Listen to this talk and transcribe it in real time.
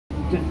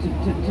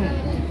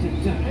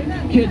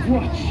Kids,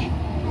 watch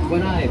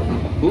when I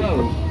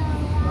blow.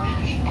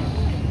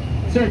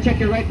 Sir, check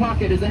your right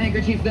pocket. Is the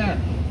handkerchief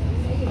there?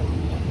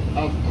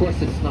 Of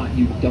course it's not,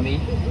 you dummy.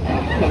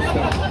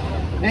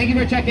 Thank you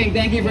for checking.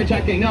 Thank you for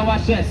checking. No,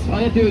 watch this. All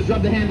you have to do is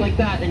rub the hand like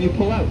that and you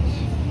pull out.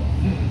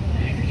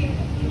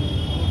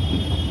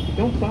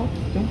 Don't stop.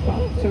 Don't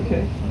stop. It's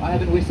okay. I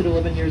haven't wasted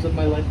 11 years of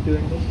my life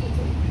doing this.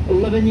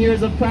 11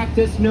 years of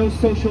practice, no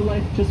social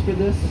life just for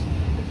this.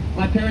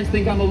 My parents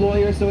think I'm a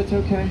lawyer, so it's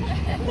okay.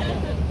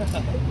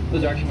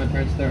 Those are actually my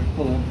parents there.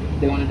 Hello.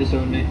 They want to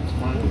disown me. It's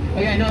fine.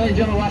 Okay, now ladies and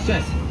gentlemen, watch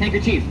this.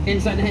 Handkerchief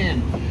inside the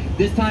hand.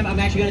 This time I'm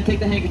actually going to take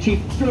the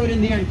handkerchief, throw it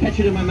in the air, and catch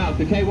it in my mouth.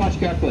 Okay, watch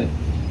carefully.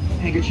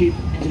 Handkerchief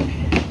into the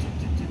hand.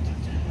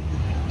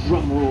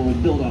 Drum roll,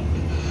 build up.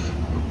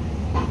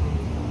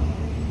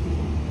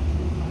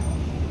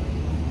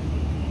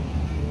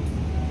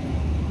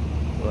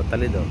 Oh,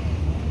 talido.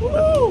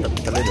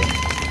 Talido.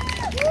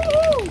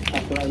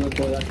 That's what I look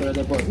for, that's what I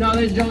look for. Now,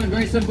 ladies and gentlemen,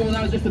 very simple.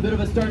 That was just a bit of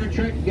a starter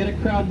trick. Get a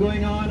crowd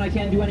going on. I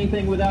can't do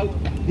anything without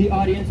the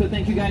audience, so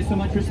thank you guys so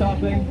much for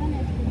stopping.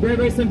 Very,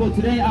 very simple.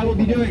 Today I will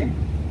be doing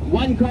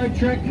one card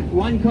trick,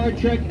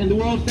 and the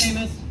world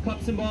famous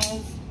cups and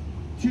balls.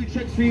 2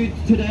 tricks for you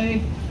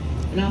today,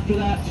 and after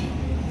that,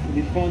 it'll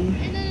be fun.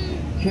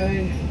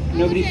 Okay,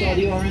 nobody saw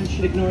the orange,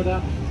 ignore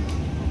that.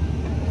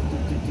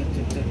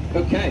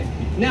 Okay,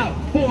 now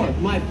for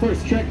my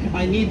first trick,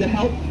 I need the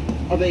help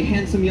of a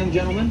handsome young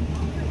gentleman.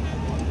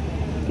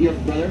 Your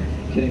brother?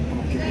 Kidding.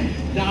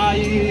 Nah,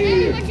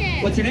 you.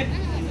 What's your name?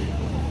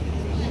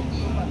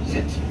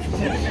 Sit.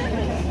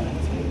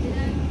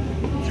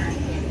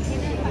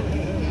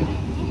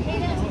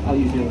 I'll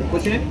use the other.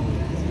 What's your name?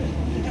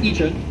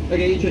 Ichan.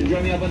 Okay, Ichan,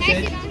 join me up on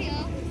stage.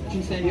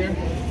 Ichan, stand here.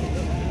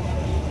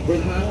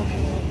 Where's the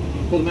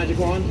hat? Pull the magic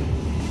wand.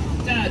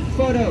 Dad,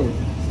 photo!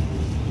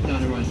 No,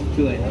 never mind.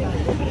 Too late.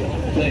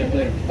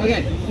 Later.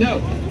 Okay, no.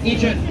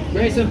 Ichan,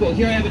 very simple.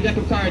 Here I have a deck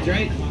of cards,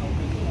 right?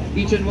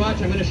 Ichan, watch.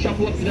 I'm going to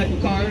shuffle up the deck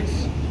of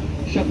cards.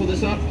 Shuffle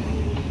this up.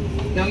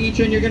 Now,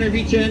 Ichan, you're going to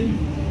reach in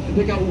and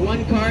pick out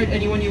one card,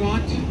 anyone you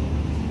want.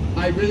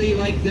 I really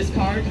like this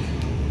card.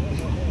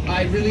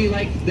 I really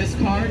like this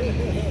card.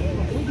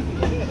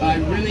 I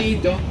really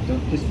don't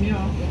piss me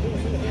off.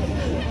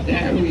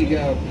 There we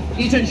go.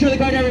 Ichan, show the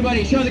card to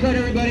everybody. Show the card to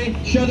everybody.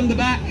 Show them the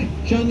back.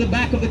 Show them the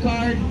back of the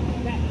card.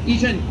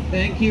 Ichan,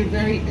 thank you.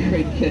 Very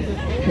great kid.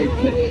 Great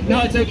kid.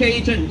 No, it's okay,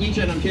 Ichan.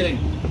 Ichan, I'm kidding.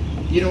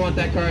 You don't want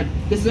that card.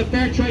 This is a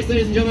fair choice,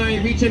 ladies and gentlemen.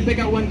 You reach in, pick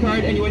out one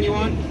card. Anyone you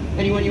want.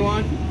 Anyone you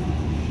want.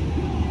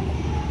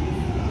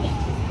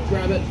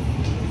 Grab it.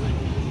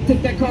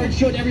 Take that card.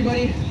 Show it to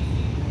everybody.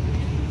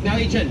 Now,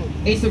 Ichan,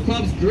 Ace of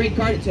Clubs, great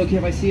card. It's okay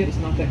if I see it. It's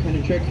not that kind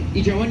of trick.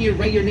 Ichan, I want you to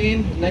write your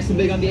name, nice and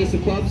big on the Ace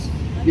of Clubs.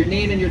 Your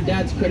name and your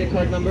dad's credit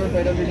card number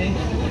right underneath.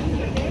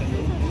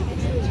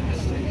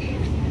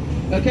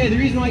 Fantastic. Okay, the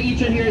reason why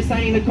Ichan here is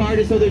signing the card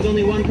is so there's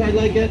only one card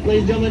like it.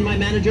 Ladies and gentlemen, my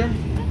manager.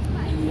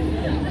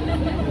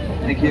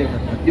 Thank you.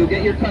 You'll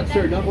get your cut,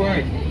 sir. Don't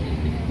worry.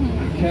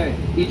 Okay,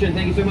 Ichan,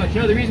 thank you so much.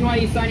 No, the reason why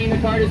he's signing the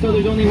card is so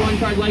there's only one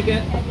card like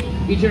it.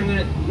 Ichan, I'm going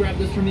to grab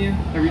this from you.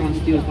 Everyone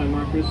steals my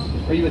markers.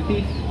 Are you a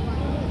thief?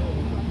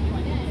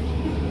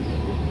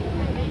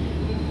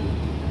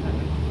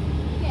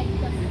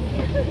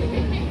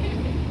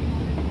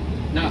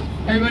 Now,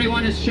 everybody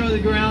want to show the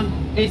ground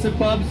Ace of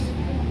Clubs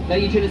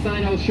that you should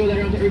assign. I will show that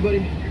around to everybody.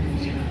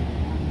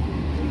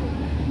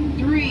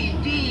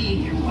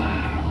 3D.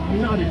 Wow,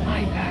 not an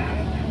iPad.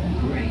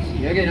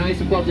 Crazy. Okay, now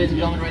Ace of Clubs, ladies and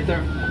gentlemen, right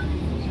there.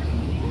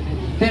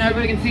 Okay, now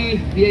everybody can see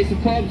the Ace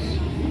of Clubs.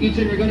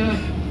 Ichan, we're gonna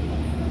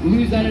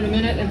lose that in a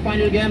minute and find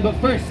it again. But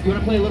first, you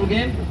want to play a little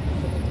game?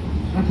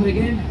 Want to play a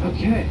game?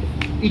 Okay.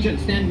 Ichan,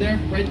 stand there,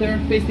 right there.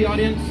 Face the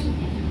audience.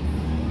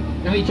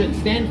 Now, Ichan,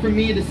 stand from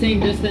me the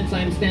same distance I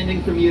am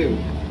standing from you.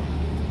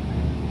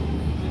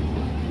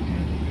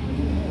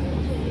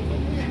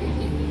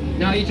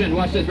 Now, Ichan,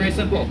 watch this, very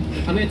simple.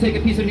 I'm going to take a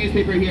piece of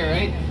newspaper here,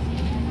 right?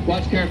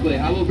 Watch carefully.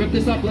 I will rip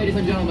this up, ladies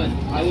and gentlemen.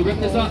 I will rip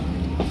this up.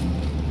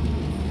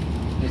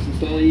 Nice and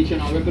slowly,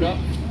 Ichan, I'll rip it up.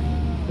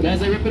 But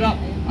as I rip it up,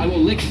 I will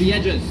lick the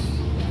edges.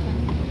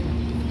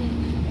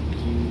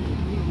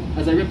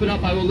 As I rip it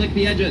up, I will lick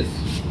the edges.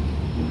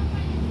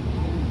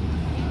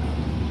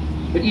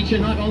 But Ichan,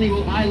 not only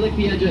will I lick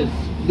the edges,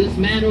 this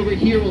man over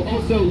here will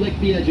also lick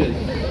the edges.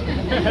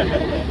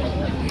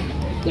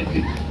 Lick.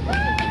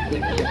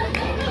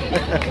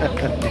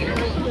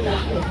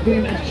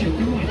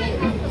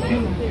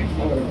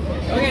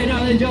 Okay, now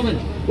ladies and gentlemen,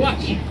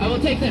 watch. I will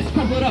take this,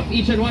 crumple it up.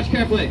 Ichan, watch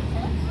carefully.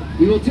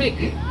 We will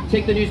take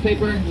the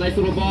newspaper, nice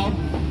little ball.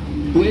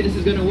 The way this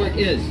is going to work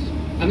is,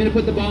 I'm going to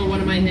put the ball in one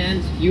of my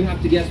hands. You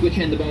have to guess which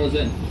hand the ball is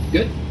in.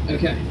 Good?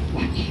 Okay,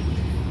 watch.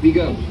 We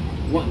go.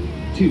 1,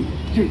 2,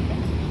 3.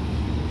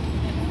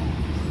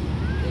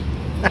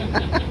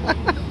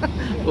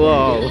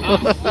 Whoa.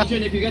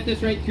 Ichan, if you get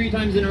this right 3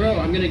 times in a row,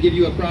 I'm going to give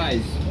you a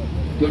prize.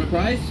 Do you want a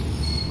prize?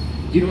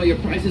 Do you know what your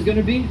prize is going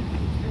to be?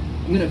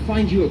 I'm going to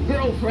find you a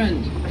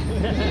girlfriend.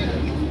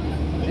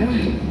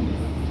 Yeah.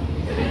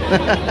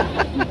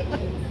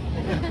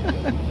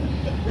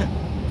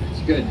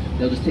 good.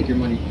 They'll just take your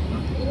money.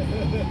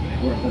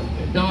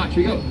 Now watch,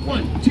 we go.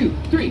 1, 2,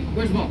 3.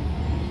 Where's the ball?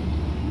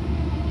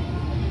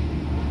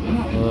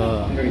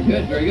 Very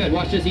good, very good.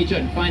 Watch this,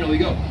 Ichan. Final, we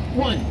go.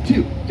 1,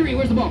 2, 3.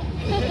 Where's the ball?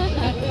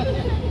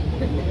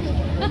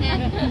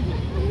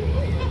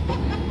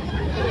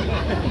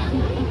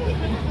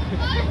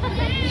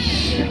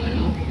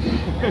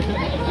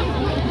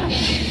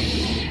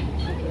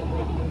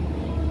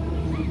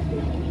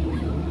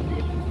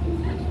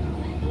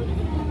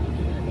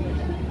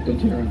 Don't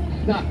turn around.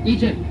 Now,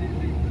 Ichan,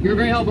 you're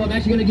very helpful. I'm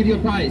actually going to give you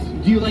a prize.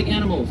 Do you like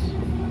animals?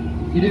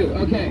 You do?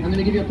 Okay, I'm going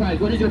to give you a prize.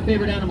 What is your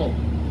favorite animal?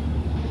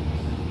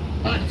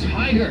 A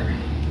tiger.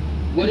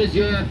 What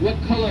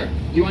color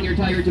do you want your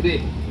tiger to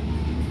be?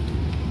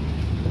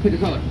 Pick a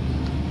color.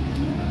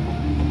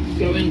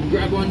 Go in,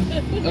 grab one.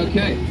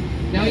 Okay.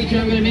 Now, Ichan,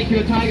 I'm going to make you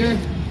a tiger.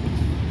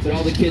 But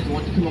all the kids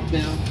want to come up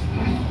now.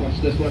 Watch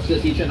this,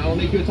 Ichan. I will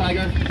make you a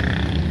tiger.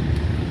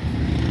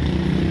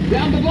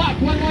 Down the block,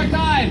 one more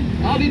time.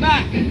 I'll be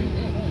back.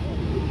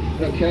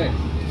 Okay.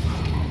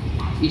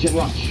 Ichan,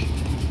 watch.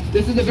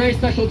 This is a very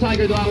special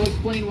tiger, though I will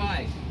explain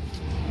why.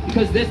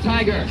 Because this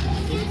tiger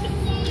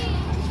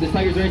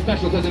is very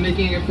special because I'm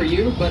making it for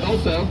you, but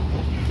also,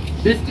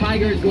 this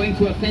tiger is going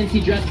to a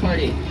fancy dress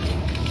party.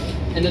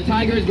 And the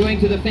tiger is going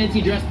to the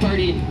fancy dress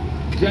party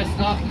dressed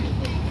up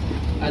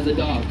as a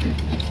dog.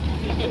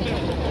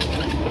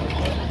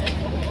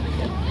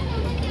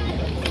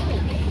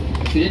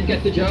 If you didn't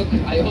get the joke,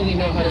 I only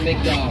know how to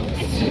make dogs.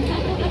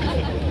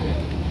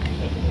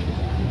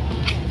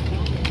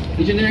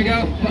 Ichan, there you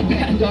go.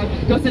 Bad dog.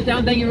 Go sit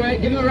down, thank you, right?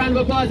 Give him a round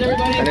of applause,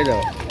 everybody.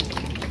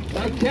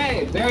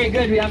 Okay, very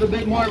good. We have a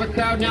bit more of a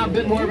crowd now,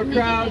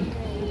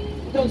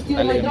 Don't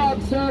steal my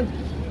dog, sir.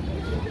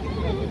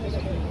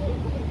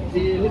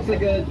 See, it looks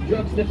like a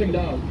drug-sniffing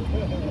dog.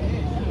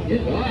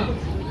 Yeah. Wow.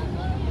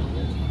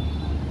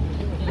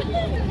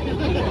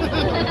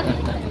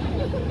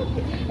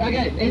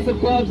 Okay, ace of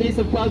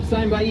clubs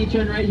signed by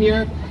Ichan right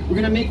here. We're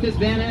going to make this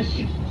vanish.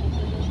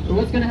 And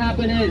what's going to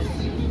happen is,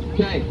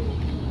 okay,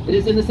 it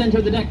is in the center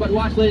of the deck, but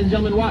watch, ladies and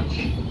gentlemen,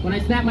 watch. When I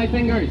snap my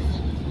fingers,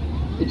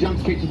 it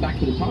jumps straight back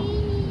to the top.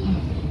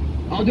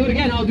 I'll do it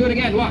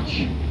again,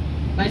 watch.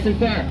 Nice and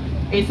fair.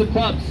 Ace of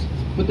clubs.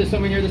 Put this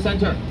somewhere near the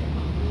center.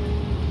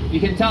 You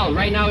can tell,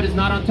 right now it is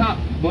not on top.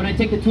 But when I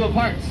take the two of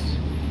hearts,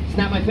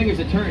 snap my fingers,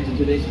 it turns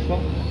into the ace of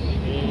clubs.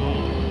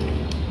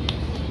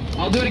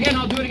 I'll do it again,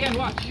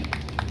 watch. You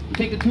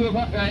take the two of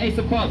ace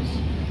of clubs,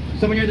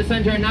 somewhere near the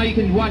center, and now you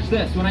can watch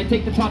this. When I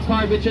take the top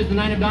card, which is the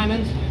 9 of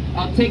diamonds,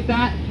 I'll take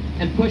that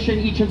and push in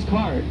Ichan's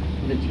card,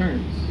 and it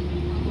turns.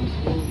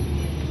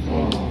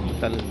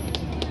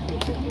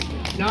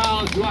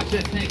 No, watch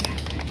this thing.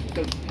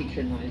 Don't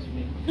patronize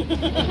me.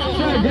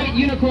 Sir, great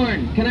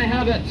unicorn. Can I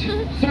have it?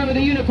 Sir, with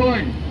a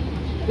unicorn.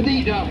 With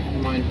the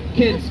never mind.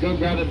 Kids, go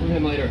grab it from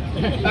him later.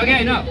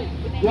 Okay, no.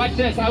 Watch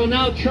this. I will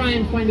now try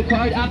and find the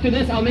card. After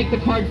this, I'll make the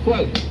card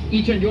float.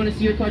 Ichan, do you want to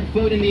see your card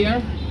float in the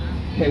air?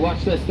 Okay,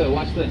 watch this though.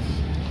 Watch this.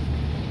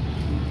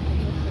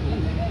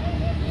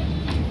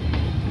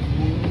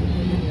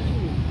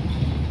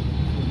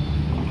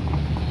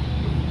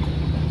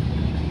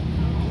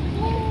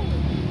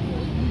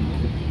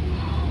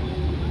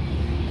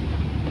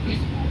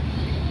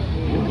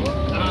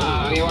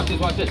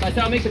 Watch this. I said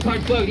I'll make the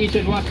card float.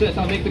 Ichan, watch this.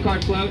 I'll make the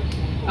card float.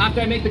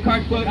 After I make the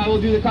card float, I will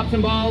do the cups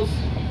and balls.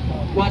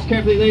 Watch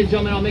carefully, ladies and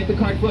gentlemen. I'll make the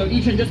card float.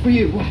 Ichan, just for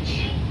you.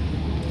 Watch.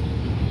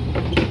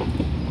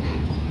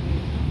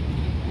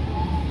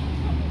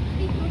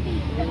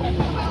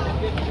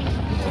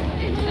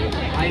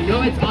 I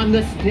know it's on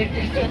the stick.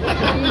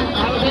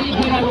 How was any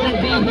good I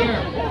wouldn't be here.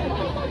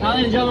 Now,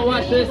 ladies and gentlemen,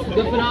 watch this.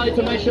 The finale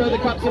to my show, the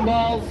cups and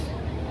balls.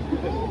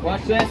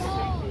 Watch this.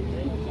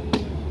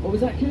 What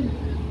was that, kid?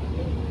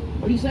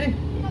 What do you say?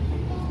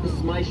 This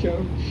is my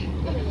show.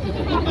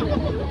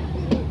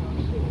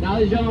 Now,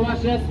 ladies and gentlemen,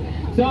 watch this.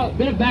 So, a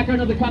bit of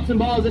background of the cups and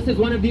balls. This is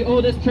one of the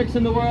oldest tricks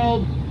in the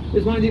world.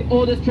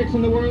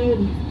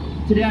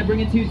 Today, I bring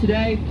it to you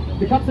today.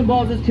 The cups and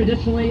balls is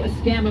traditionally a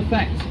scam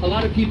effect. A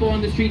lot of people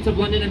on the streets of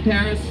London and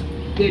Paris,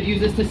 they'd use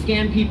this to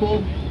scam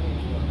people.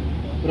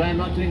 But I am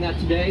not doing that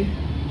today,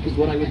 is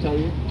what I would tell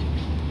you.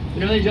 You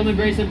know, ladies and gentlemen,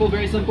 very simple,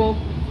 very simple.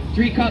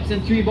 3 cups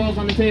and 3 balls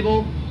on the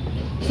table.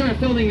 Start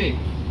filming me.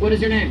 What is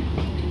your name?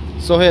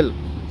 Sohel.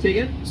 Say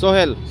again?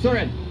 Sohel.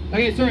 Soren.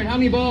 Okay, Soren, how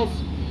many balls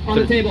on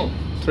the table?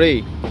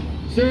 3.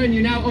 Soren,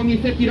 you now owe me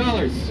 $50.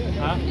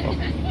 Huh?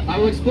 I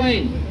will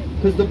explain.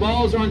 Because the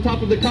balls are on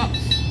top of the cups,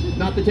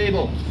 not the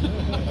table.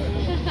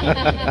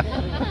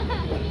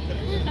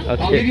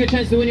 Okay. I'll give you a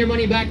chance to win your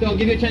money back, though. I'll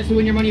give you a chance to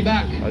win your money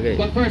back. Okay.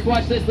 But first,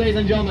 watch this, ladies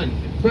and gentlemen.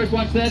 First,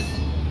 watch this.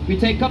 We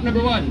take cup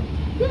number 1.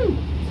 Woo!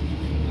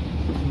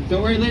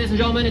 Don't worry, ladies and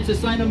gentlemen. It's a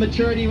sign of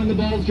maturity when the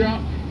balls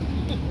drop.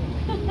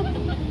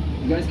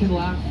 You guys can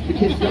laugh. The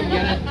kids don't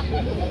get it.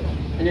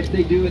 And if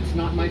they do, it's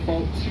not my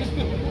fault.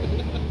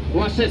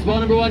 Watch this. Ball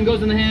number 1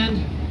 goes in the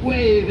hand.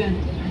 Wave and...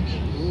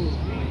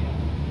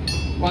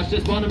 Watch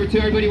this. Ball number 2.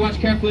 Everybody watch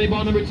carefully.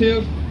 Ball number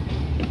 2.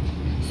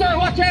 Sir,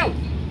 watch out!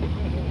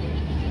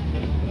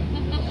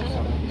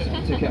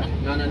 okay.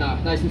 No.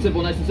 Nice and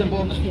simple, nice and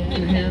simple.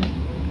 In hand.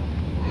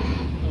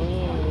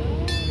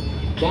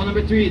 Ball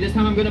number 3. This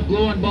time I'm going to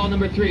blow on ball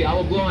number 3. I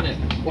will blow on it.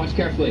 Watch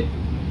carefully.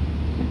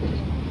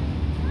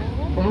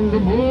 On the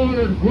ball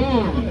is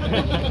blown.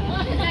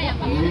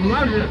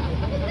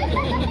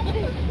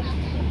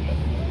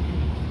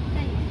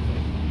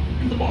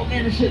 The ball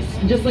vanishes.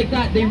 And just like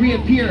that, they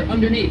reappear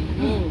underneath.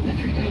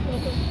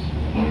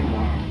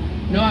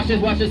 No, watch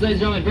this, ladies and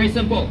gentlemen. Very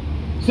simple.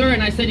 Sir,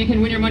 and I said you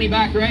can win your money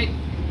back, right?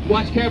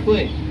 Watch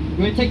carefully. You're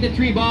going to take the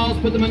 3 balls,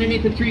 put them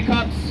underneath the 3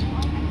 cups.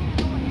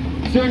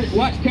 Sir,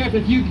 watch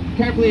carefully.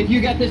 If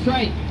you get this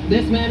right,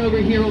 this man over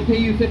here will pay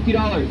you $50.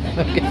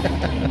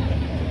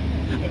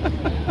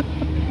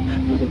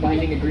 There's a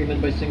binding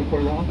agreement by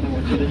Singapore law, and I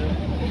want you to know.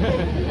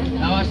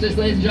 Now watch this,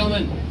 ladies and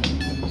gentlemen.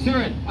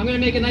 Sir, I'm going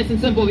to make it nice and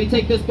simple. We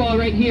take this ball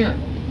right here.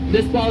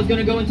 This ball is going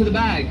to go into the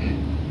bag.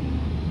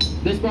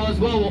 This ball as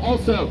well will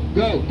also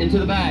go into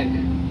the bag.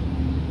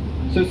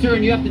 So, sir,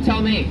 you have to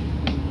tell me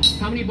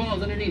how many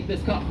balls underneath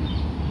this cup?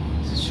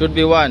 Should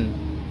be 1.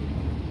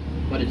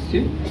 But it's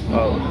 2.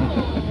 Oh.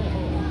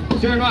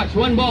 Sir, watch.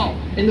 1 ball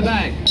in the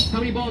bag. How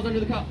many balls under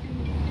the cup?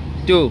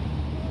 2.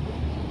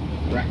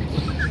 Correct.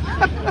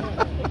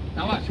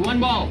 Now watch. 1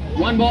 ball.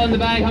 1 ball in the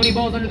bag. How many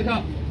balls under the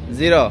cup?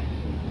 0.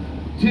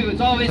 2.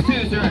 It's always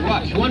 2, sir.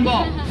 Watch. 1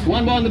 ball.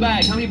 1 ball in the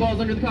bag. How many balls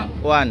under the cup?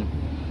 1.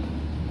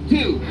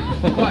 2.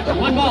 Watch.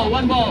 1 ball.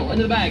 1 ball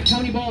under the bag. How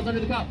many balls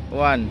under the cup?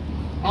 1.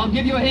 I'll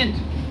give you a hint.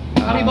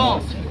 How many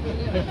balls?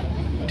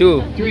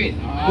 2. 3.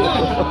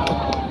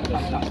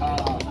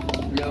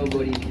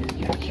 Nobody can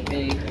catch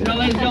me. Now,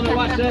 ladies and gentlemen,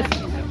 watch this.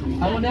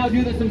 I will now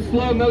do this in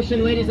slow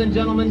motion, ladies and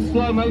gentlemen.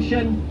 Slow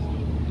motion.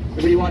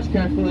 Everybody watch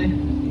carefully.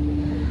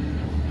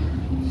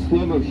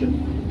 Slow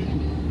motion.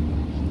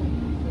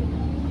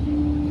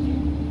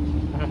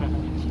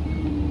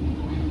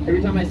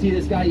 Every time I see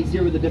this guy, he's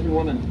here with a different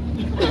woman.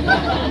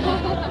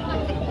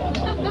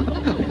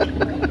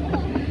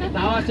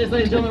 Now watch this,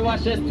 ladies and gentlemen,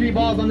 watch this. 3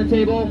 balls on the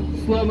table,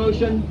 slow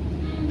motion.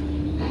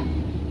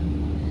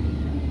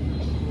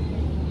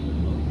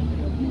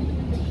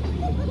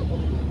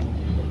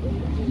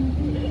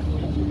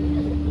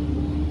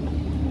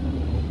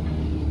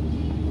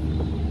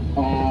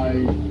 I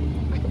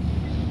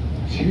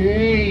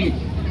take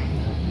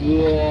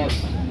the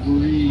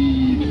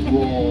 3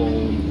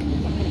 balls.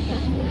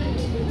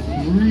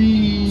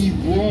 3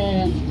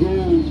 balls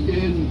goes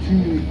into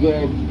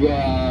the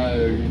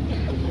bag.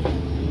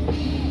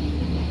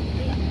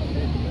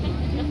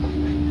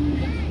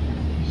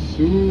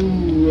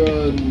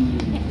 Suran,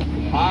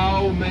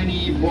 how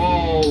many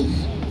balls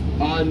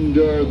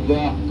under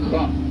the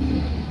cup?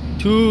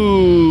 2.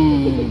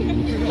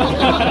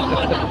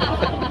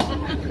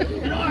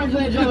 In arms,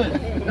 ladies and gentlemen.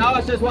 Now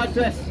watch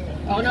this.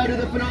 I'll now do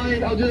the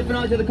finale. I'll do the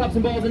finale to the cups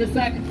and balls in a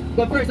sec.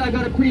 But first, I've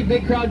got a pretty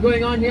big crowd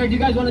going on here. Do you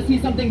guys want to see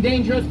something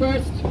dangerous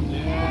first?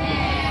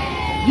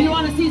 Yeah. Do you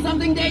want to see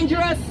something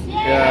dangerous?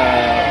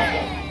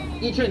 Yeah.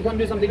 Ichan, come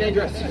do something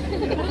dangerous.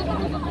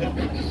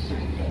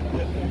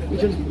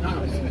 Ichan,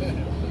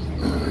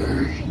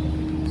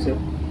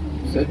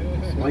 sit.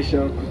 It's my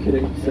show. I'm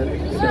kidding. Sit.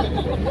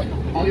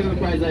 I'll give him a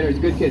prize later. He's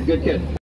a good kid.